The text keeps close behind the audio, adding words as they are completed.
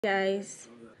Guys,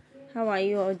 how are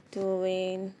you all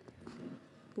doing?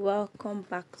 Welcome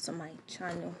back to my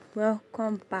channel.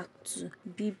 Welcome back to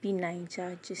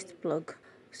Bbnaija gist blog.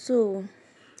 So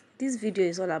this video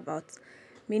is all about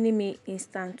Minimie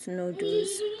instant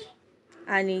noodles,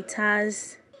 and it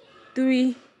has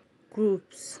 3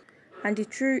 groups, and the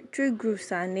three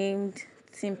groups are named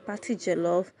Team Party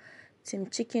Jollof, Team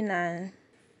Chicken and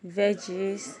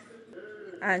Veggies,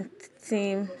 and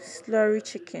Team Slurry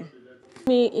Chicken.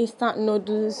 Minimie instant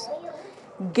noodles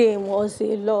game was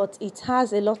a lot. It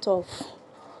has a lot of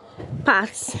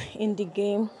parts in the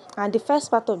game, and the first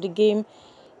part of the game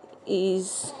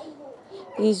is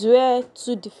where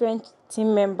 2 different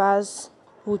team members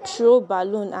would throw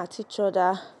balloon at each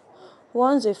other.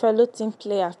 Once a fellow team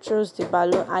player throws the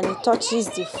balloon and it touches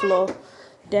the floor,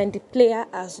 then the player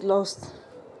has lost.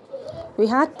 We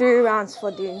had 3 rounds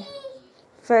for the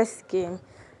first game.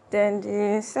 Then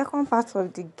the second part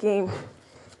of the game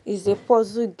is a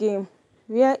puzzle game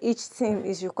where each team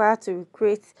is required to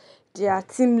recreate their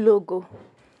team logo,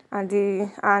 and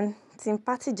Team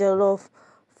Party Jollof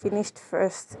finished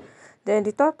first. Then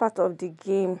the third part of the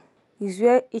game is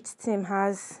where each team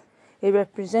has a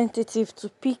representative to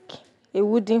pick a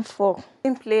wooden fork.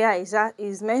 Team player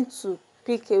is meant to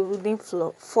pick a wooden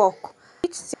fork,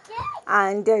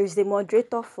 and there is the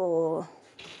moderator for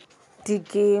the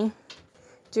game.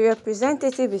 The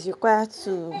representative is required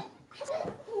to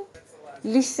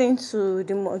listen to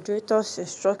the moderator's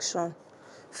instruction.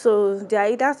 So they are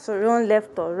either to run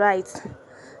left or right.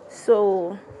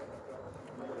 So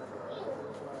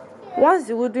once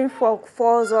the wooden fork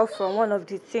falls off from one of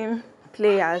the team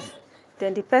players,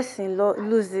 then the person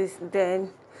loses.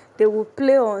 Then they will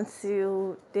play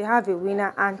until they have a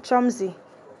winner. And Chomzy,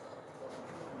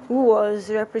 who was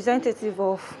representative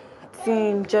of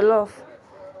Team Jollof,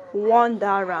 won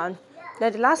that round.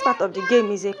 Then the last part of the game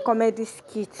is a comedy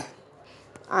skit,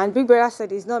 and Big Brother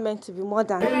said it's not meant to be more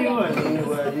than Happy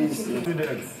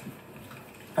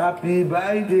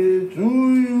birthday to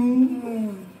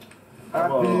you.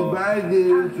 Happy birthday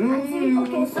to you.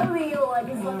 Okay, sorry, I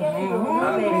didn't forget it.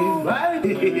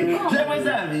 Happy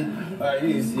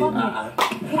birthday.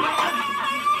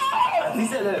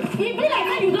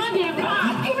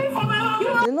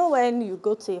 You know, when you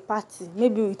go to a party,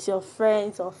 maybe with your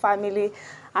friends or family,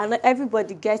 and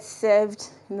everybody gets served,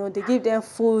 you know, they give them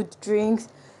food, drinks,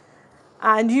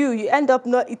 and you end up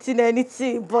not eating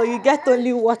anything, but you get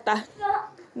only water,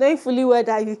 knowing fully well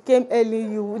that you came early,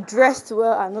 you dressed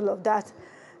well and all of that.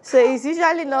 So it's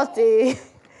usually not a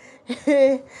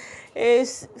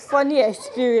funny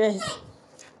experience.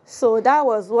 So that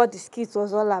was what the skit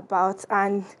was all about,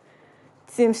 and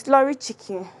Team Slurry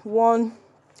Chicken won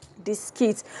the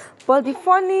skit. But the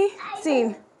funny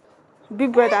thing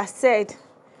Big Brother said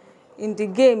in the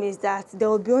game is that there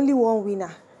will be only one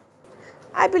winner.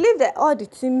 I believe that all the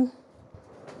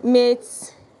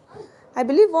teammates, I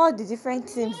believe all the different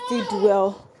teams did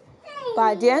well,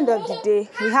 but at the end of the day,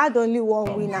 we had only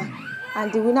one winner,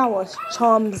 and the winner was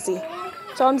Chomzy.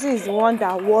 Chomzy is the one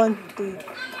that won the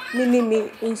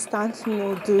Minimie instant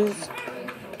noodles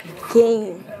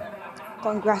game.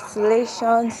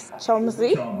 Congratulations,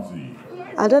 Chomzy.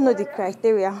 I don't know the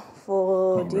criteria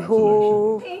for the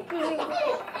whole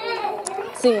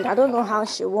thing. I don't know how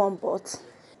she won, but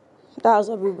that was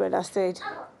what Big Brother said.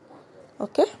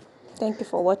 Okay, thank you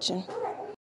for watching.